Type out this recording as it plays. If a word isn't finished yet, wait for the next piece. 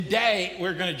Today,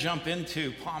 we're going to jump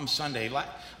into Palm Sunday.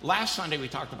 Last Sunday, we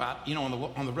talked about,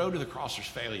 on the road to the cross, there's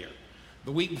failure.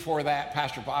 The week before that,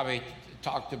 Pastor Bobby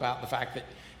talked about the fact that,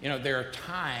 there are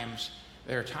times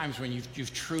when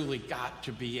you've truly got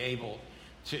to be able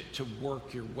to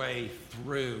work your way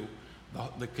through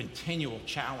the continual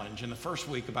challenge. In the first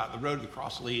week about the road to the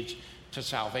cross leads to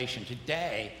salvation.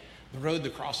 Today, the road to the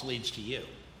cross leads to you.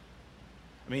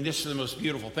 I mean, this is the most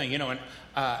beautiful thing. And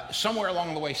somewhere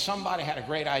along the way, somebody had a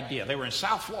great idea. They were in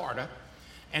South Florida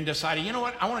and decided,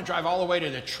 I want to drive all the way to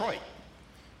Detroit.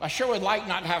 I sure would like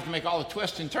not to have to make all the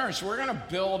twists and turns. So we're going to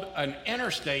build an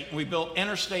interstate, and we built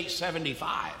Interstate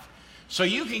 75. So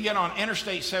you can get on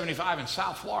Interstate 75 in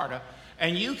South Florida,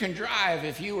 and you can drive,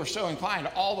 if you were so inclined,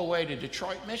 all the way to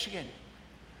Detroit, Michigan.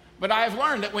 But I've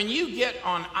learned that when you get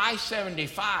on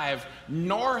I-75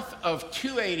 north of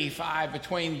 285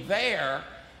 between there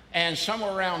and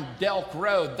somewhere around Delk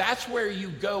Road, that's where you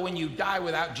go when you die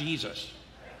without Jesus.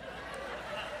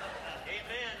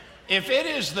 Amen. If it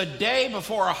is the day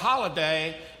before a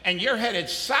holiday and you're headed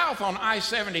south on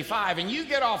I-75 and you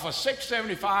get off of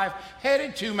 675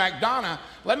 headed to McDonough,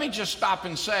 let me just stop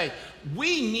and say,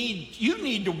 you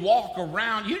need to walk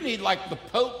around. You need like the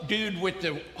Pope dude with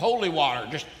the holy water,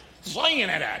 just slinging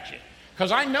it at you.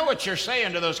 Because I know what you're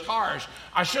saying to those cars.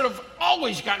 I should have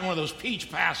always gotten one of those peach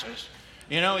passes.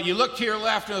 You look to your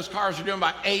left and those cars are doing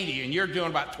about 80 and you're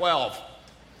doing about 12.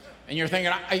 And you're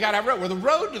thinking, I got to have a road. Well, the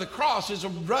road to the cross is a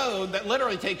road that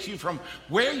literally takes you from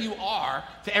where you are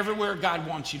to everywhere God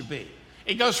wants you to be.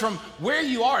 It goes from where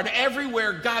you are to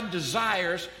everywhere God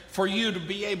desires for you to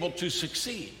be able to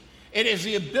succeed. It is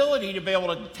the ability to be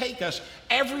able to take us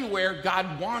everywhere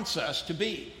God wants us to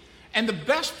be. And the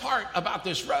best part about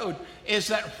this road is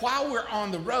that while we're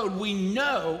on the road, we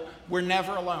know we're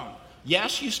never alone.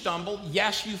 Yes, you stumble.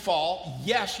 Yes, you fall.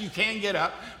 Yes, you can get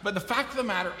up. But the fact of the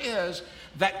matter is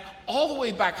that all the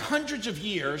way back hundreds of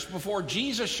years before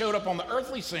Jesus showed up on the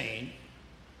earthly scene,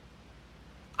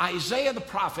 Isaiah the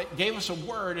prophet gave us a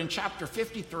word in chapter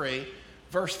 53,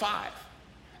 verse 5.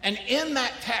 And in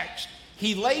that text,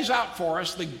 he lays out for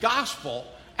us the gospel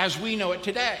as we know it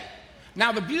today.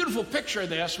 Now, the beautiful picture of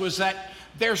this was that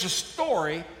there's a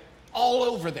story all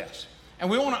over this. And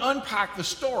we want to unpack the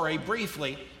story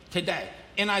briefly today.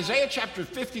 In Isaiah chapter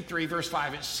 53, verse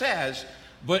 5, it says,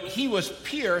 "But he was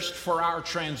pierced for our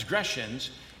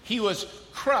transgressions. He was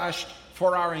crushed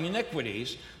for our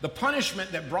iniquities. The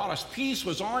punishment that brought us peace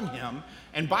was on him,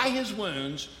 and by his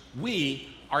wounds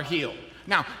we are healed."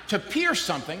 Now, to pierce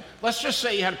something, let's just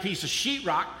say you had a piece of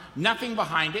sheetrock, nothing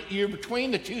behind it. You're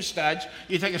between the two studs.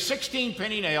 You take a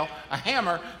 16-penny nail, a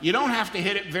hammer. You don't have to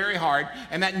hit it very hard.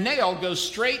 And that nail goes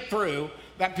straight through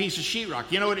that piece of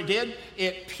sheetrock. You know what it did?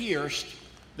 It pierced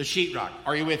the sheetrock.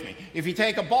 Are you with me? If you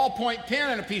take a ballpoint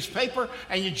pen and a piece of paper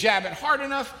and you jab it hard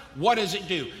enough, what does it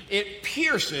do? It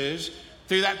pierces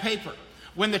through that paper.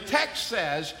 When the text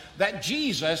says that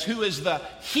Jesus, who is the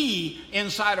he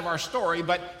inside of our story,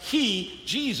 but he,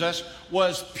 Jesus,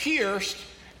 was pierced,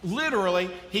 literally,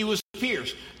 he was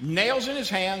pierced. Nails in his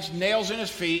hands, nails in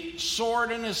his feet,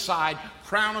 sword in his side,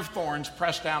 crown of thorns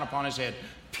pressed down upon his head.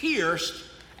 Pierced,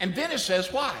 and then it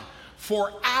says why?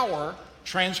 For our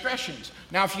transgressions.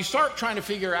 Now, if you start trying to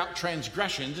figure out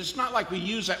transgressions, it's not like we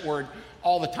use that word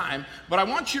all the time, but I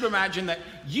want you to imagine that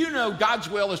God's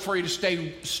will is for you to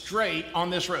stay straight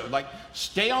on this road. Like,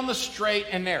 stay on the straight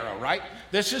and narrow, right?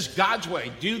 This is God's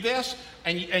way. Do this,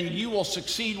 and you will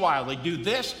succeed wildly. Do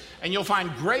this, and you'll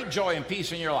find great joy and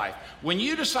peace in your life. When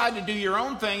you decide to do your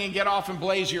own thing and get off and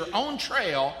blaze your own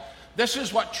trail, this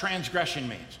is what transgression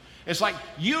means. It's like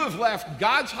you have left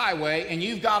God's highway and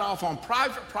you've got off on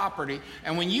private property.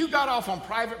 And when you got off on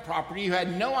private property, you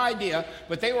had no idea,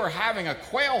 but they were having a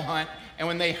quail hunt. And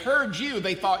when they heard you,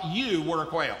 they thought you were a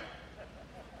quail.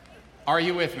 Are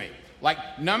you with me?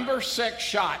 Like number 6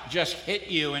 shot just hit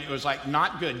you and it was like,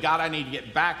 not good. God, I need to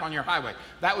get back on your highway.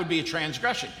 That would be a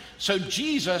transgression. So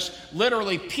Jesus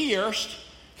literally pierced,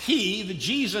 the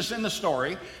Jesus in the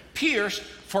story, pierced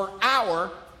for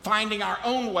our finding our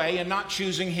own way and not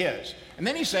choosing his. And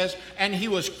then he says, and he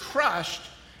was crushed.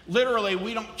 Literally,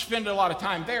 we don't spend a lot of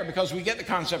time there because we get the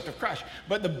concept of crush.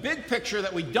 But the big picture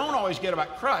that we don't always get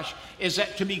about crush is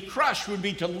that to be crushed would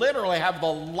be to literally have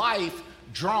the life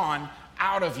drawn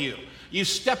out of you. You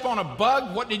step on a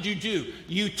bug, what did you do?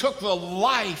 You took the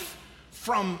life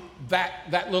from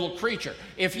that little creature.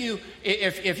 If you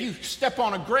step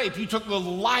on a grape, you took the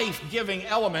life-giving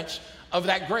elements of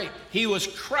that grape. He was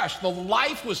crushed. The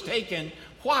life was taken.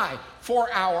 Why? For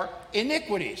our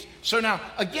iniquities. So now,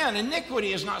 again,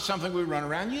 iniquity is not something we run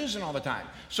around using all the time.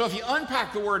 So if you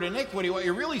unpack the word iniquity, what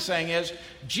you're really saying is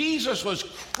Jesus was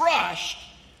crushed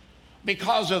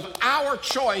because of our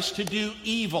choice to do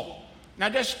evil. Now,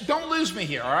 just don't lose me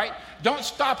here, all right? Don't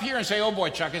stop here and say, oh boy,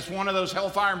 Chuck, it's one of those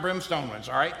hellfire and brimstone ones,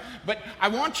 all right? But I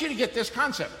want you to get this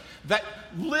concept, that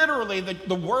literally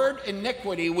the word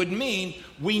iniquity would mean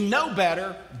we know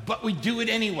better, but we do it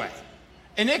anyway.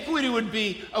 Iniquity would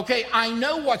be, okay, I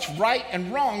know what's right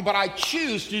and wrong, but I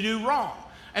choose to do wrong.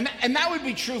 And that would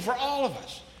be true for all of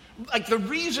us. Like, the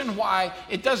reason why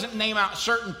it doesn't name out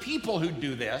certain people who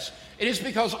do this, it is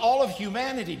because all of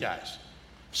humanity does.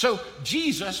 So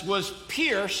Jesus was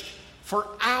pierced for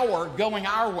our going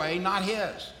our way, not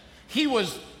his. He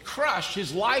was crushed.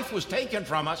 His life was taken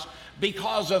from us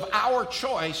because of our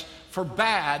choice for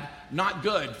bad, not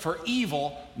good, for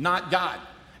evil, not God.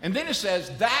 And then it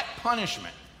says that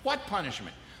punishment. What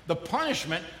punishment? The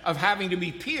punishment of having to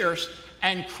be pierced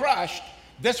and crushed.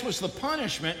 This was the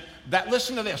punishment that,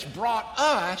 listen to this, brought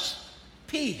us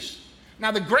peace.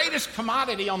 Now, the greatest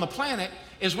commodity on the planet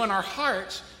is when our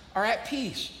hearts are at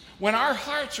peace. When our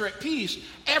hearts are at peace,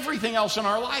 everything else in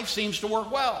our life seems to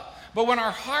work well. But when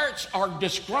our hearts are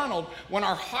disgruntled, when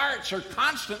our hearts are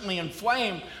constantly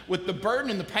inflamed with the burden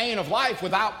and the pain of life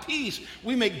without peace,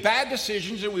 we make bad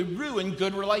decisions and we ruin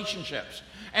good relationships.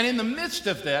 And in the midst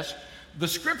of this, the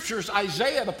scriptures,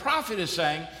 Isaiah the prophet is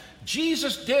saying,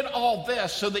 Jesus did all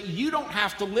this so that you don't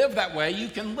have to live that way. You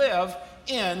can live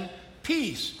in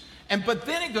peace. But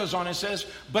then it goes on and says,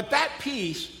 but that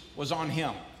peace was on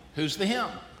him. Who's the him?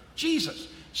 Jesus.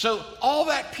 So all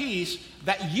that peace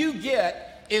that you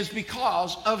get is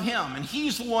because of him. And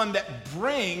he's the one that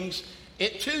brings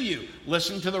it to you.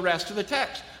 Listen to the rest of the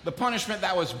text. The punishment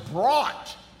that was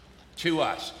brought to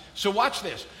us. So watch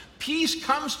this. Peace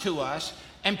comes to us,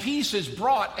 and peace is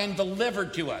brought and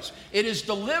delivered to us. It is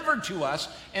delivered to us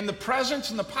in the presence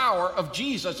and the power of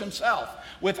Jesus himself.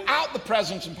 Without the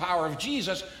presence and power of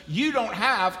Jesus, you don't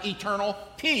have eternal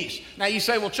peace. Now you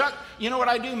say, well, Chuck, you know what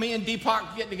I do? Me and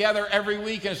Deepak get together every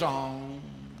week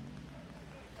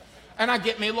and I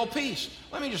get me a little peace.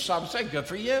 Let me just stop and say, good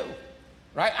for you,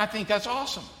 right? I think that's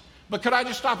awesome. But could I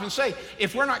just stop and say,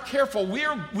 if we're not careful,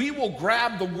 we will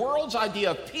grab the world's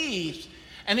idea of peace,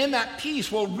 and in that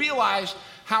peace we'll realize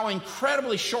how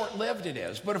incredibly short-lived it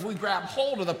is. But if we grab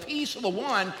hold of the peace of the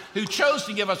one who chose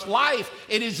to give us life,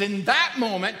 it is in that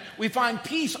moment we find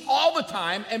peace all the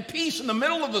time, and peace in the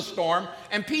middle of the storm,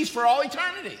 and peace for all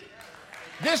eternity.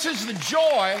 This is the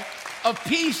joy of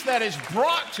peace that is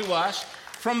brought to us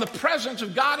from the presence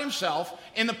of God himself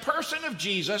in the person of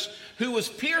Jesus, who was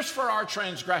pierced for our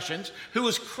transgressions, who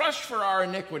was crushed for our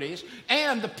iniquities,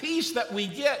 and the peace that we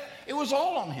get, it was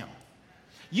all on him.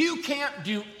 You can't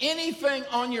do anything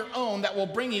on your own that will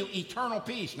bring you eternal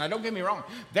peace. Now, don't get me wrong.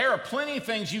 There are plenty of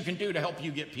things you can do to help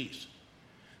you get peace.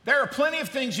 There are plenty of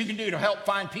things you can do to help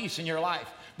find peace in your life.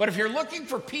 But if you're looking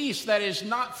for peace that is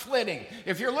not flitting,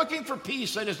 if you're looking for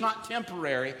peace that is not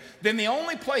temporary, then the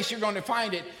only place you're going to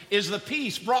find it is the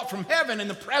peace brought from heaven in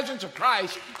the presence of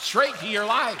Christ straight to your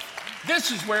life.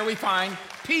 This is where we find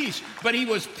peace. But he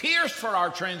was pierced for our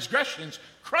transgressions,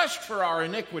 crushed for our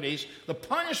iniquities. The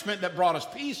punishment that brought us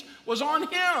peace was on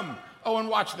him. Oh, and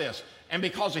watch this. And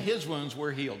because of his wounds,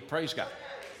 we're healed. Praise God.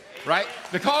 Right?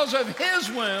 Because of his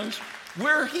wounds,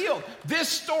 we're healed. This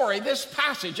story, this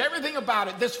passage, everything about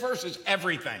it, this verse is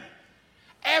everything.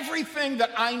 Everything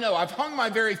that I know. I've hung my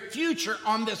very future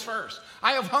on this verse.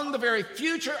 I have hung the very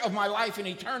future of my life in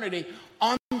eternity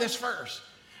on this verse.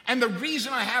 And the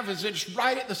reason I have is it's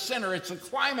right at the center. It's the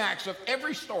climax of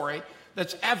every story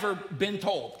that's ever been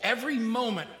told. Every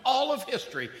moment, all of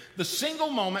history, the single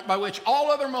moment by which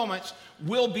all other moments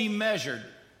will be measured.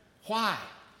 Why?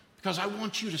 Because I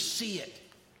want you to see it,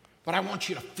 but I want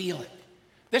you to feel it.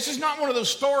 This is not one of those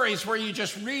stories where you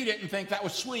just read it and think that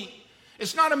was sweet.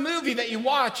 It's not a movie that you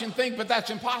watch and think, but that's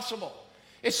impossible.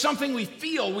 It's something we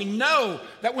feel. We know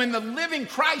that when the living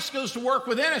Christ goes to work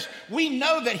within us, we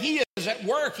know that he is at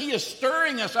work. He is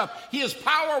stirring us up. He is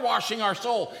power washing our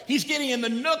soul. He's getting in the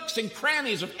nooks and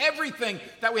crannies of everything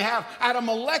that we have. At a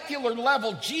molecular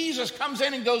level, Jesus comes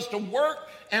in and goes to work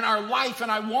in our life, and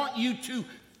I want you to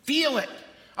feel it.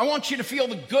 I want you to feel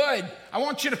the good. I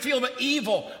want you to feel the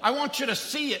evil. I want you to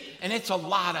see it, and it's a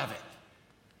lot of it.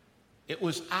 It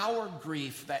was our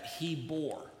grief that he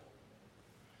bore.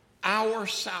 Our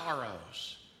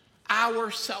sorrows,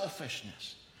 our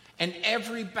selfishness, and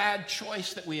every bad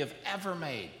choice that we have ever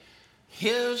made.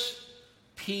 His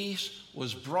peace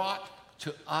was brought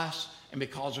to us, and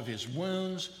because of his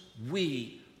wounds,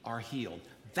 we are healed.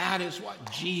 That is what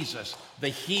Jesus, the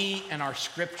he in our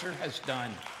scripture, has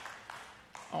done.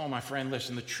 Oh, my friend,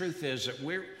 listen, the truth is that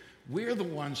we're the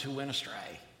ones who went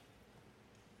astray.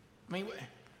 I mean,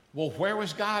 Well, where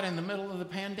was God in the middle of the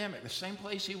pandemic? The same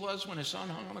place he was when his son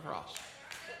hung on the cross.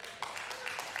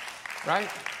 Right?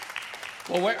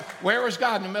 Well, where was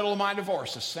God in the middle of my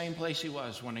divorce? The same place he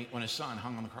was when his son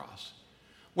hung on the cross.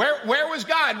 Where was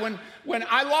God when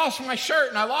I lost my shirt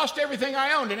and I lost everything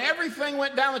I owned and everything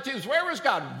went down the tubes? Where was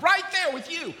God? Right there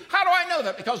with you. How do I know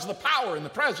that? Because of the power and the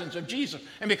presence of Jesus.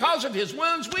 And because of his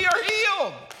wounds, we are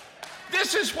healed.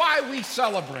 This is why we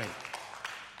celebrate.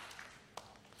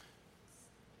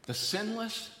 The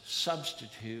sinless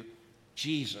substitute,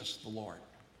 Jesus the Lord.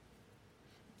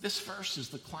 This verse is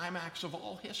the climax of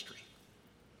all history.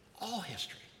 All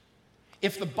history.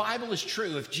 If the Bible is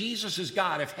true, if Jesus is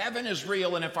God, if heaven is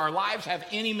real, and if our lives have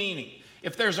any meaning,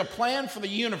 if there's a plan for the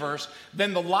universe,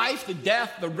 then the life, the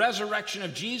death, the resurrection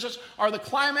of Jesus are the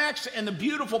climax and the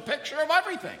beautiful picture of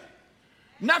everything.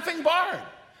 Nothing barred.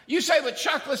 You say, but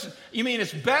Chuck, listen, you mean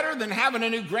it's better than having a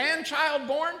new grandchild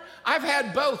born? I've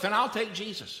had both, and I'll take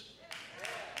Jesus.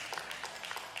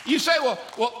 You say, well,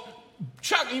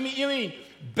 Chuck, you mean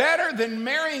better than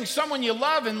marrying someone you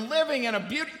love and living in a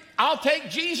beauty? I'll take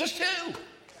Jesus too.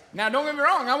 Now, don't get me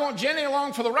wrong. I want Jenny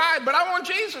along for the ride, but I want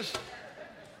Jesus.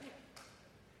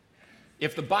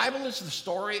 If the Bible is the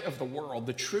story of the world,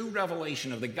 the true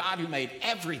revelation of the God who made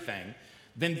everything,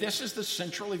 then this is the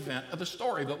central event of the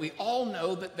story. But we all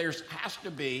know that there has to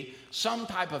be some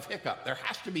type of hiccup. There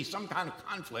has to be some kind of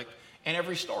conflict in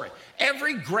every story.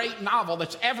 Every great novel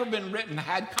that's ever been written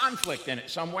had conflict in it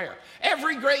somewhere.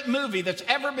 Every great movie that's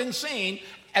ever been seen,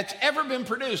 that's ever been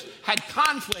produced, had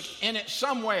conflict in it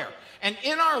somewhere. And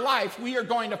in our life, we are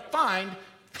going to find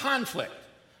conflict.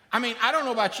 I mean, I don't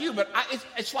know about you, but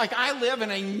it's like I live in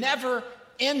a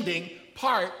never-ending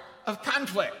part of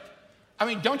conflict. I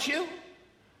mean, don't you?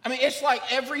 I mean, it's like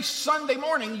every Sunday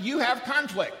morning you have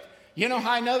conflict. You know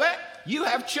how I know that? You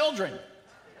have children.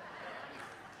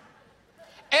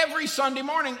 Every Sunday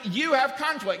morning you have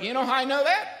conflict. You know how I know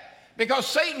that? Because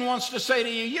Satan wants to say to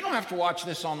you, you don't have to watch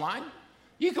this online.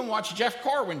 You can watch Jeff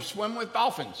Corwin swim with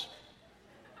dolphins.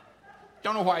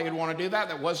 Don't know why you'd want to do that.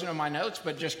 That wasn't in my notes,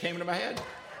 but just came into my head.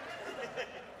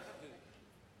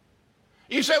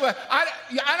 You say, well,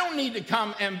 I don't need to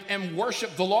come and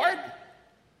worship the Lord.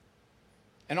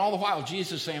 And all the while,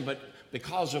 Jesus is saying, but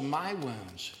because of my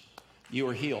wounds, you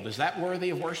are healed. Is that worthy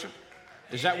of worship?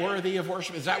 Is that worthy of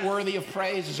worship? Is that worthy of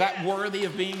praise? Is that worthy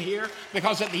of being here?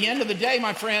 Because at the end of the day,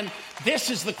 my friend, this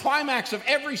is the climax of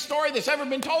every story that's ever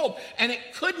been told. And it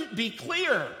couldn't be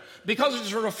clearer because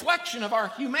it's a reflection of our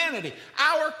humanity,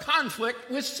 our conflict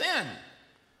with sin.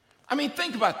 I mean,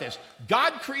 think about this.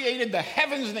 God created the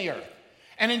heavens and the earth.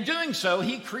 And in doing so,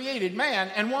 he created man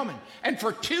and woman. And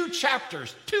for 2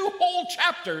 whole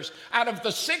chapters out of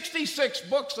the 66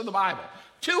 books of the Bible,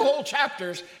 2 whole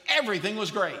chapters, everything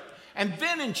was great. And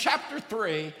then in chapter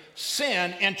 3,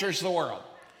 sin enters the world.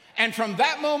 And from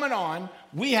that moment on,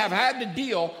 we have had to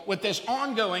deal with this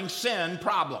ongoing sin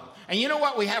problem. And you know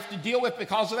what we have to deal with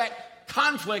because of that?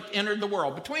 Conflict entered the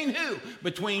world. Between who?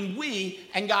 Between we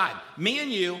and God. Me and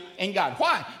you and God.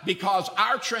 Why? Because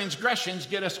our transgressions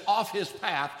get us off his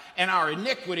path and our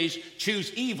iniquities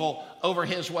choose evil over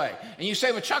his way. And you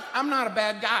say, well, Chuck, I'm not a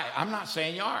bad guy. I'm not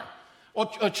saying you are. Well,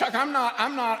 Chuck, I'm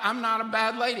not a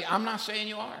bad lady. I'm not saying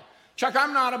you are. Chuck,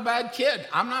 I'm not a bad kid.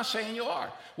 I'm not saying you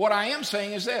are. What I am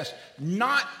saying is this.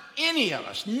 Not any of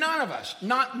us, none of us,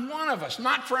 not one of us,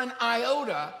 not for an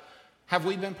iota have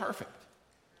we been perfect.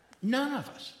 None of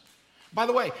us. By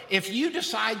the way, if you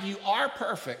decide you are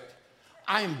perfect,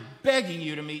 I am begging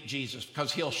you to meet Jesus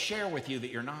because he'll share with you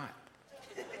that you're not.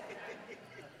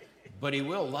 But he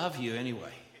will love you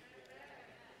anyway.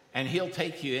 And he'll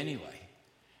take you anyway.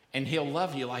 And he'll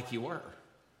love you like you were.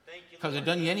 Because it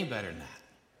doesn't get any better than that.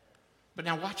 But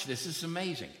now watch this. This is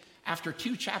amazing. After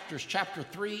 2 chapters, chapter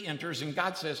 3 enters and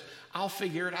God says, I'll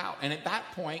figure it out. And at that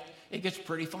point, it gets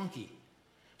pretty funky.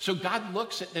 So God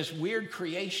looks at this weird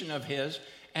creation of his,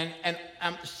 and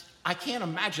I can't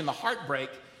imagine the heartbreak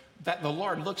that the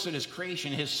Lord looks at his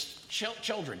creation, his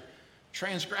children,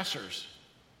 transgressors,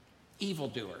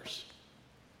 evildoers,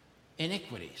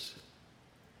 iniquities.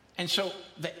 And so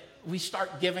we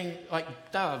start giving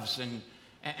like doves and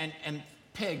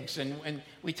pigs, and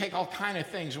we take all kind of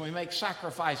things and we make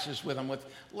sacrifices with them, with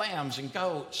lambs and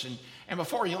goats, and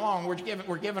before you long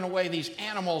we're giving away these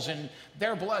animals, and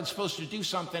their blood's supposed to do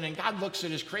something, and God looks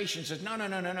at his creation and says,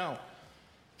 no.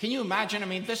 Can you imagine? I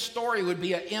mean, this story would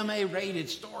be a MA-rated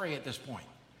story at this point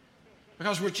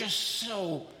because we're just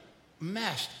so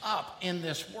messed up in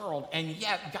this world, and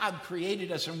yet God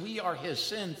created us and we are his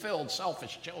sin-filled,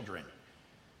 selfish children.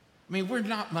 I mean, we're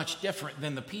not much different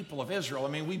than the people of Israel. I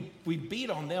mean, we beat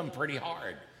on them pretty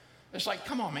hard. It's like,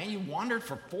 come on, man, you wandered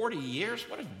for 40 years?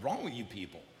 What is wrong with you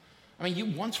people? I mean, you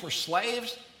once were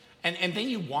slaves, and then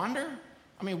you wander?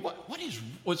 I mean,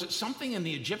 was it something in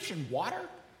the Egyptian water?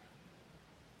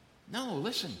 No,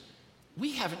 listen,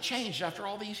 we haven't changed after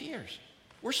all these years.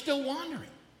 We're still wandering.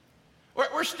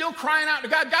 We're still crying out to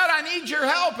God, God, I need your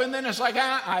help. And then it's like,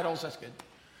 idols, that's good.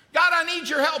 God, I need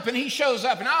your help. And he shows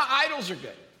up, and idols are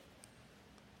good.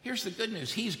 Here's the good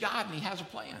news. He's God, and he has a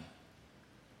plan.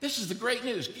 This is the great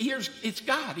news. It's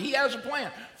God. He has a plan.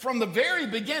 From the very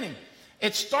beginning,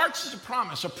 it starts as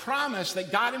a promise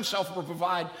that God himself will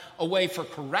provide a way for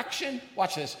correction.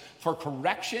 Watch this. For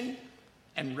correction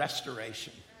and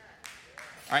restoration.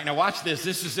 All right, now watch this.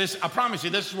 This. I promise you,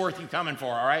 this is worth you coming for,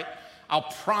 all right? I'll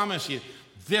promise you,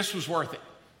 this was worth it.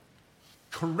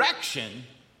 Correction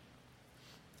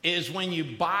is when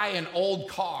you buy an old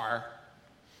car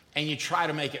and you try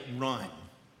to make it run.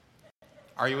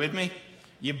 Are you with me?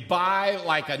 You buy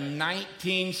like a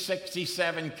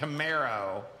 1967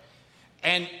 Camaro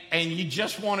and you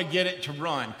just want to get it to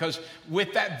run, because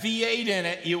with that V8 in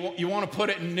it, you want to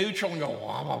put it in neutral and go,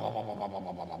 wah, wah, wah, wah, wah, wah,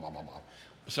 wah, wah, wah, wah, wah.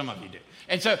 Some of you do.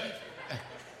 And so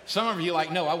some of you are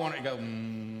like, no, I want it to go,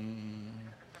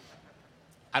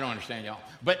 I don't understand y'all.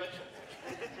 But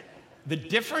the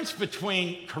difference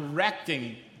between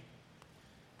correcting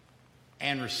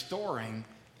and restoring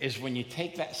is when you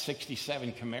take that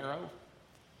 67 Camaro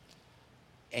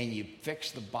and you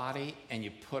fix the body and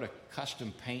you put a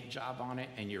custom paint job on it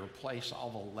and you replace all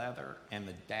the leather and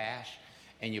the dash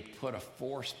and you put a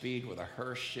 4-speed with a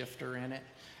Hurst shifter in it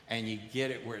and you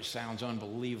get it where it sounds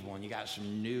unbelievable, and you got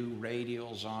some new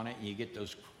radials on it, and you get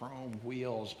those chrome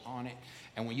wheels on it,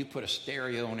 and when you put a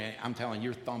stereo in it, I'm telling you,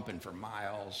 you're thumping for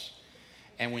miles.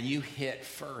 And when you hit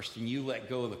first and you let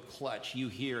go of the clutch, you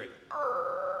hear it,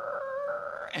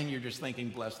 and you're just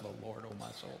thinking, bless the Lord, oh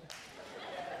my soul.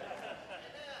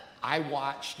 I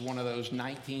watched one of those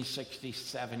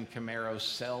 1967 Camaros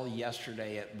sell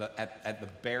yesterday at the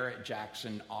Barrett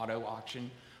Jackson auto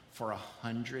auction for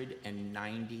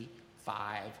 $195,000.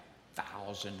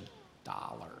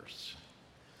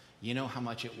 You know how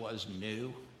much it was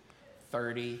new?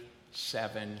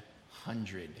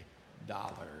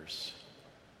 $3,700.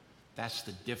 That's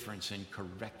the difference in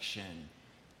correction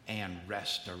and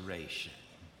restoration.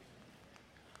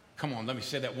 Come on, let me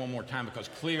say that one more time, because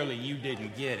clearly you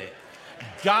didn't get it.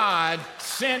 God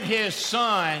sent his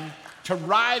son to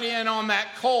ride in on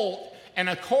that colt. And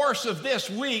of course of this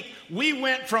week, we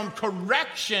went from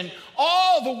correction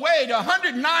all the way to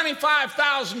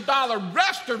 $195,000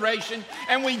 restoration.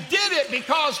 And we did it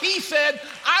because he said,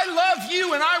 I love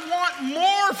you and I want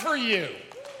more for you.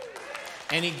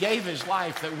 And he gave his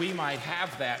life that we might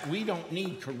have that. We don't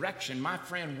need correction, my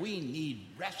friend. We need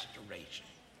restoration.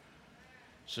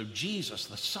 So Jesus,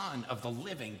 the Son of the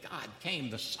living God, came.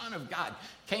 The Son of God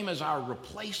came as our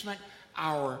replacement,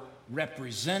 our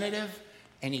representative,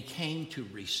 and he came to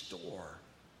restore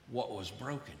what was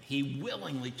broken. He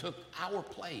willingly took our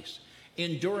place,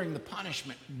 enduring the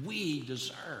punishment we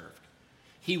deserved.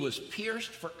 He was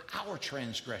pierced for our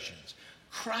transgressions,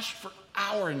 crushed for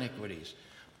our iniquities,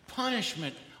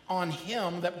 punishment on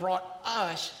him that brought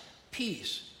us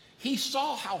peace. He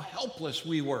saw how helpless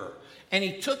we were, and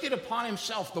he took it upon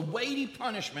himself, the weighty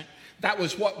punishment that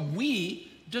was what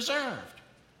we deserved.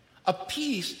 A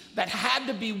peace that had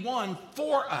to be won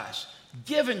for us,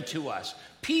 given to us,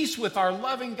 peace with our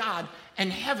loving God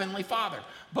and Heavenly Father.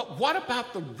 But what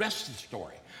about the rest of the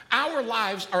story? Our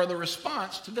lives are the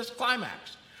response to this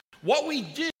climax. What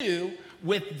we do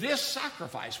with this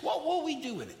sacrifice, what will we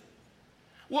do with it?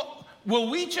 Well, will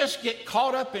we just get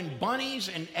caught up in bunnies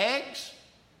and eggs?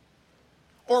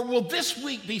 Or will this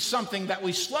week be something that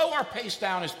we slow our pace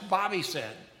down, as Bobby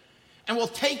said, and we'll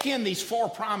take in these 4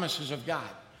 promises of God,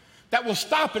 that will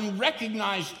stop and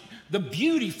recognize the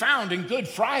beauty found in Good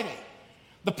Friday,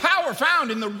 the power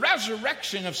found in the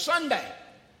resurrection of Sunday?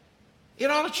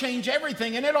 It ought to change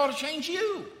everything, and it ought to change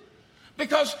you.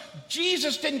 Because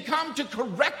Jesus didn't come to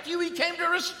correct you, he came to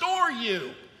restore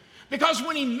you. Because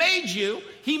when he made you,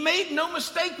 he made no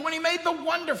mistake when he made the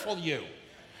wonderful you.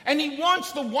 And he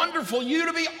wants the wonderful you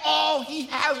to be all he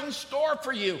has in store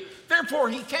for you. Therefore,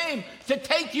 he came to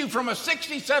take you from a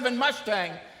 67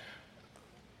 Mustang,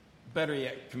 better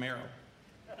yet, Camaro,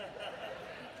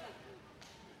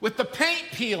 with the paint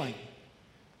peeling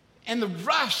and the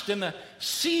rust and the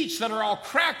seats that are all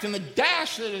cracked and the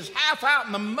dash that is half out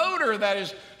and the motor that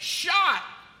is shot,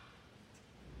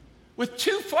 with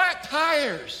 2 flat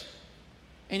tires.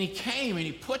 And he came and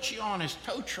he put you on his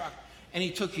tow truck and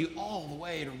he took you all the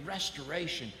way to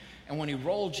restoration. And when he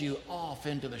rolled you off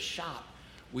into the shop,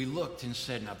 we looked and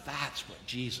said, now that's what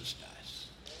Jesus does.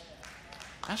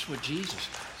 That's what Jesus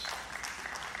does.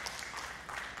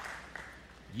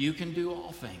 You can do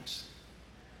all things.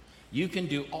 You can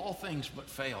do all things but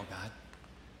fail, God.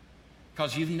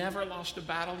 Because you've never lost a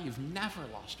battle. You've never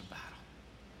lost a battle.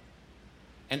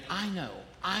 And I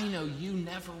know you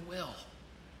never will.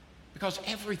 Because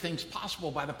everything's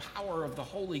possible by the power of the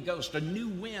Holy Ghost. A new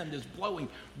wind is blowing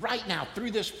right now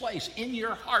through this place, in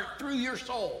your heart, through your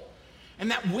soul. And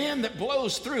that wind that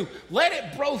blows through, let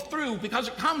it blow through, because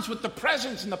it comes with the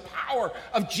presence and the power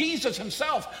of Jesus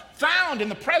himself, found in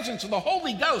the presence of the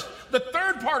Holy Ghost, the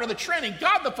third part of the Trinity,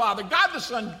 God the Father, God the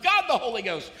Son, God the Holy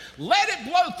Ghost. Let it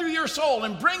blow through your soul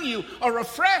and bring you a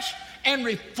refreshed and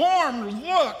reformed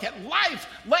look at life.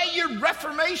 Let your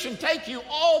reformation take you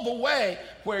all the way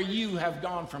where you have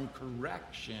gone from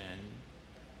correction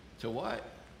to what?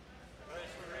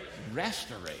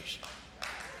 Restoration.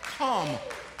 Come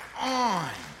on.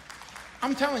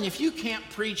 I'm telling you, if you can't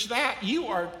preach that, you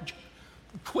are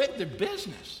quit the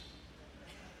business.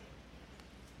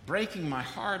 Breaking my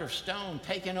heart of stone,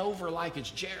 taken over like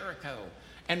it's Jericho,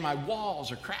 and my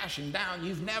walls are crashing down.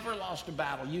 You've never lost a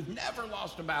battle. You've never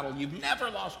lost a battle. You've never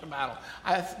lost a battle.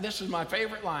 This is my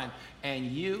favorite line. And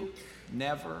you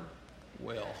never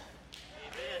will.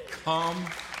 Come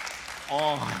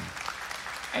on.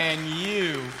 And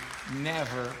you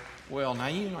never will. Now,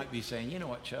 you might be saying, you know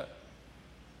what, Chuck?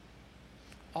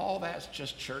 All that's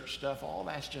just church stuff. All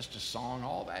that's just a song.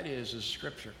 All that is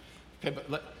scripture. Okay,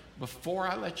 but before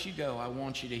I let you go, I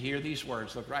want you to hear these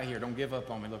words. Look right here. Don't give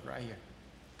up on me. Look right here.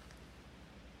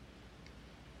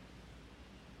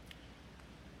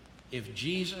 If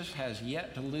Jesus has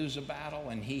yet to lose a battle,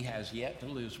 and he has yet to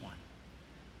lose one.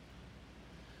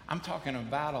 I'm talking a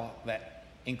battle that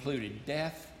included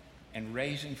death and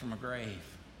raising from a grave.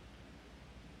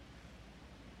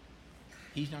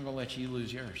 He's not going to let you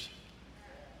lose yours.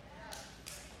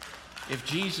 If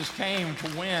Jesus came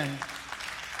to win,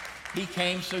 he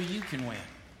came so you can win.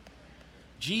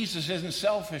 Jesus isn't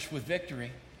selfish with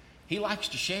victory. He likes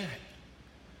to share it.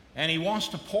 And he wants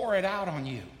to pour it out on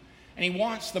you. And he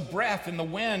wants the breath and the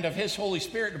wind of his Holy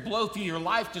Spirit to blow through your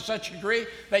life to such a degree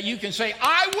that you can say,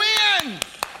 I win!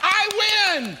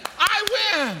 I win! I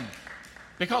win!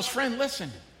 Because, friend,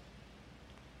 listen.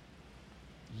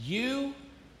 You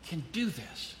can do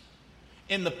this.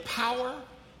 In the power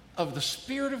of the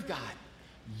Spirit of God,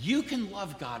 you can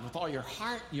love God with all your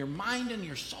heart, your mind, and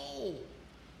your soul,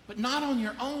 but not on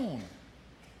your own.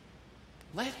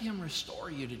 Let him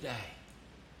restore you today.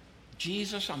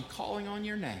 Jesus, I'm calling on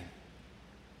your name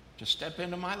to step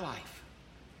into my life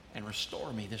and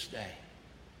restore me this day.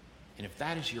 And if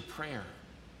that is your prayer,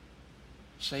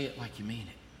 say it like you mean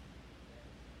it.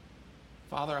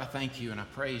 Father, I thank you and I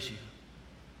praise you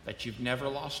that you've never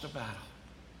lost a battle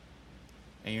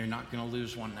and you're not going to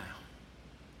lose one now.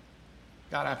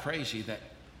 God, I praise you that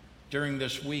during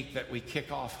this week that we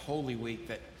kick off Holy Week,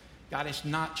 that God, it's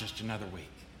not just another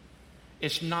week.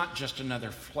 It's not just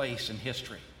another place in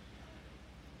history.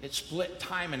 It split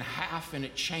time in half and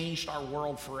it changed our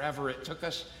world forever. It took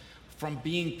us from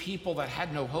being people that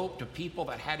had no hope to people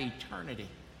that had eternity.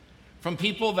 From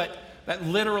people that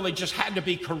literally just had to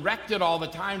be corrected all the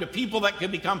time to people that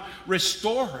could become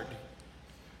restored.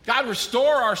 God,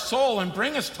 restore our soul and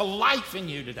bring us to life in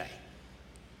you today.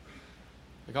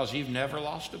 Because you've never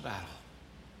lost a battle.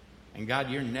 And God,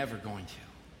 you're never going to.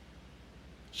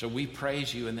 So we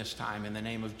praise you in this time in the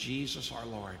name of Jesus our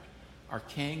Lord, our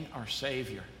King, our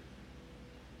Savior,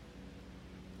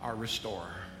 our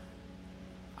Restorer,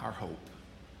 our hope,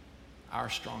 our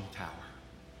strong tower.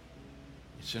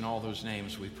 It's in all those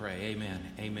names we pray. Amen,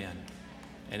 amen,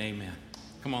 and amen.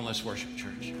 Come on, let's worship,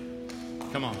 church.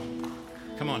 Come on.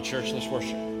 Come on, church, let's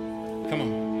worship. Come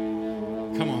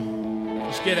on. Come on.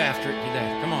 Let's get after it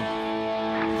today. Come on.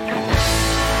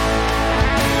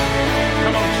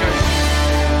 Come on, church.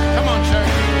 Come on, church.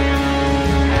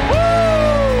 Woo!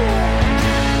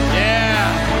 Yeah.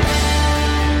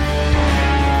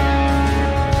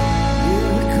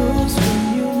 Miracles when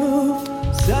you move,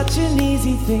 such an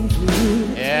easy thing for you.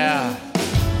 Yeah.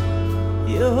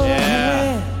 Your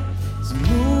hand is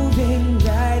moving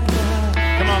right now.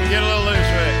 Come on, get a little loose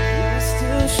with it. You're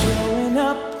still showing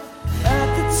up at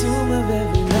the tomb of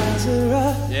every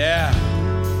Lazarus. Yeah.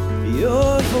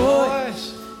 Your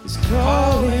voice is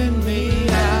calling me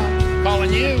out.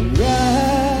 Calling you.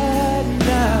 Right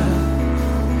now,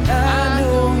 I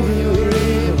know you're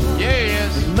real. Yeah, he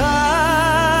is.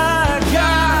 My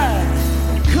God,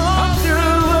 come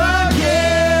through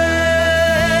again.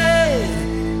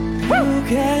 You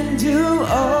can do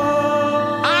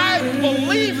all I things.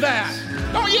 believe that.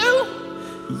 Don't you?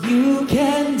 You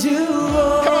can do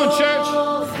all Come on, church.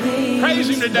 things. Praise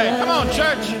him today. Come on,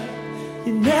 church.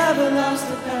 You never lost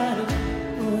a battle.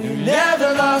 Oh, you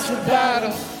never lost a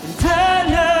battle. And I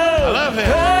know, I love it.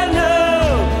 I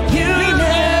know you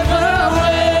never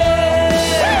will.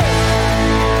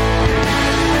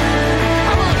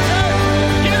 Come on, church.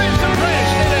 Give him some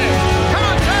praise today. Come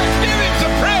on, church. Give him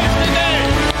some praise today.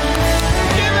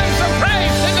 Give him some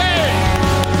praise today.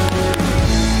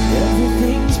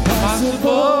 Everything's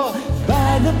possible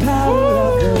by the power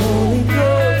of the Holy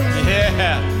Ghost.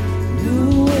 Yeah.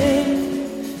 New wind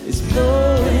is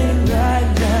blowing right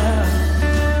now,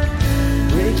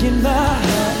 breaking my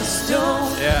heart of stone.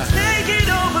 Yeah. Taking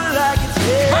over like it's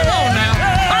dead. Come on now.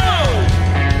 Come on.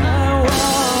 My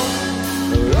walls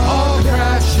are all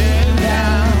crashing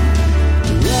down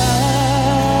right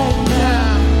now.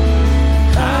 now.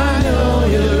 I know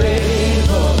you're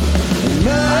able.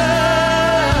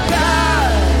 My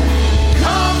God,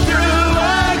 come through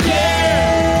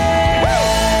again.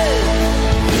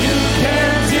 You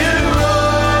can do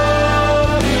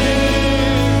all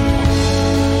things.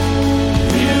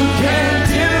 You can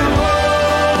do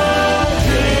all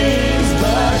things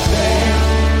but fail.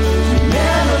 You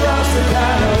never lost a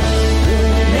battle.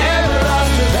 You never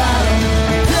lost a battle.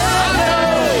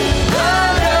 I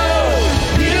know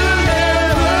you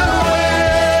never will.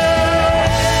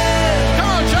 Come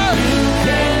on, church.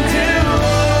 Can do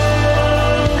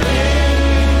all things.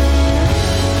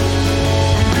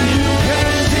 You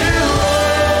can do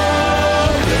all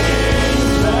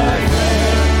things but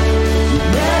fail. You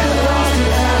never lost a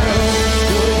battle.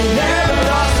 You never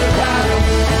lost a battle.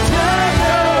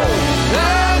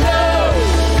 I know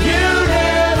you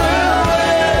never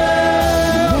will.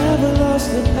 You never lost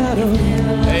a battle.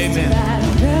 Amen.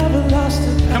 Never lost a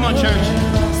battle. Come on, church.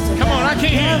 Come on, I can't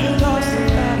hear Never you. lost a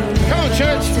battle. Come on,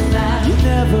 church. You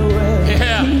never will.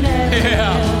 Yeah.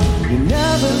 Yeah. You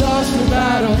never lost a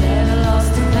battle. Never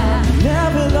lost a battle.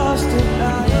 Never lost a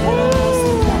battle.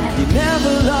 You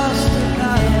never lost a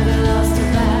battle.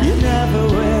 You never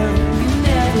will.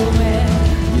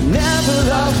 You never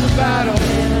lost a battle.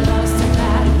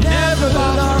 Never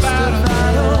lost a battle.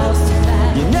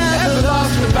 You never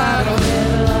lost a battle.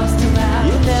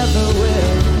 You never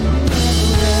will.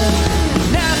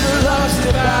 Never lost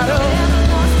a battle.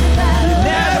 You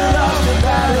never lost a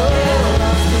battle.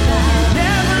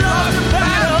 Never lost a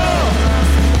battle.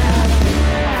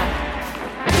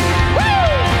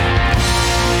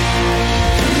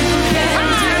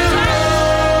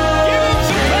 Give him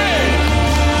some praise.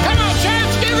 Come on,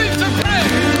 church. Give him some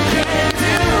praise.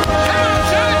 Come on,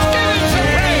 church. Give him some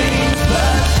praise.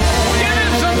 Give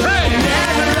him some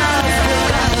praise.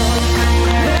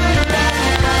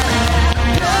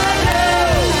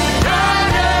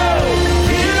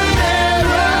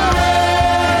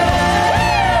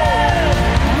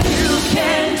 You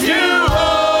can do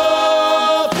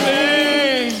all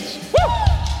things.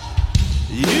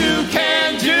 You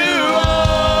can do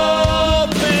all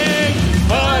things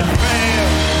but fail.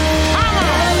 Come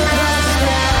on.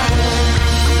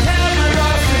 never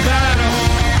lost a battle.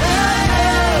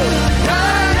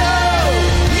 I know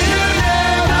you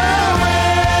never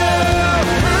will.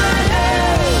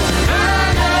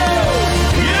 I know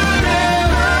you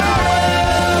never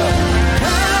will.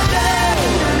 I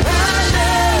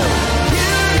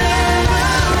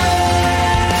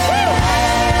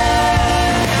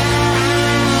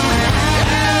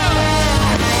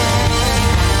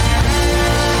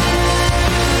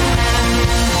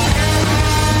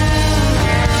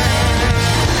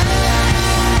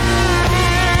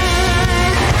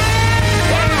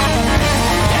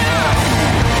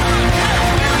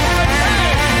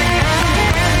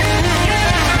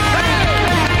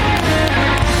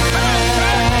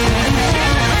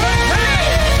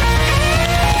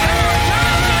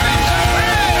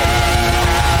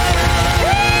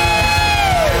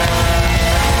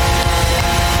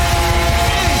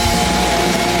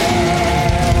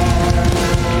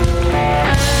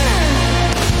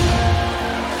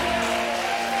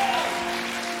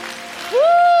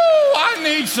I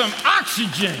need some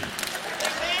oxygen.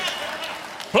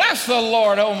 Bless the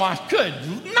Lord. Oh my good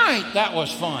night. That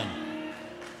was fun.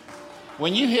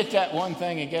 When you hit that one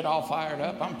thing and get all fired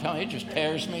up, I'm telling you, it just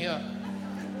tears me up.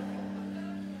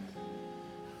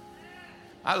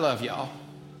 I love y'all.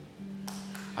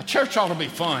 A church ought to be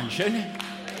fun, shouldn't it?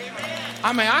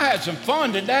 I mean, I had some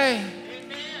fun today.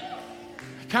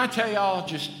 Can I tell y'all,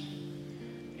 just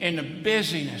in the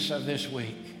busyness of this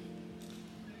week,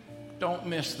 don't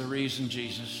miss the reason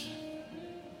Jesus.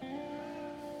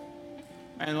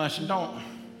 And listen,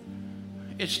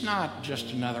 it's not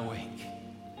just another week.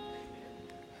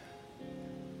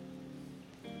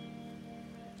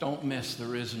 Don't miss the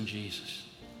risen Jesus.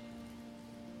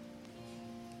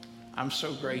 I'm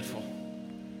so grateful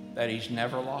that he's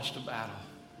never lost a battle.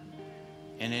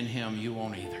 and in him you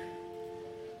won't either.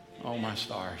 Oh, my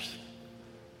stars.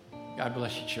 God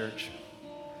bless you, church.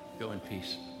 Go in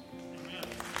peace.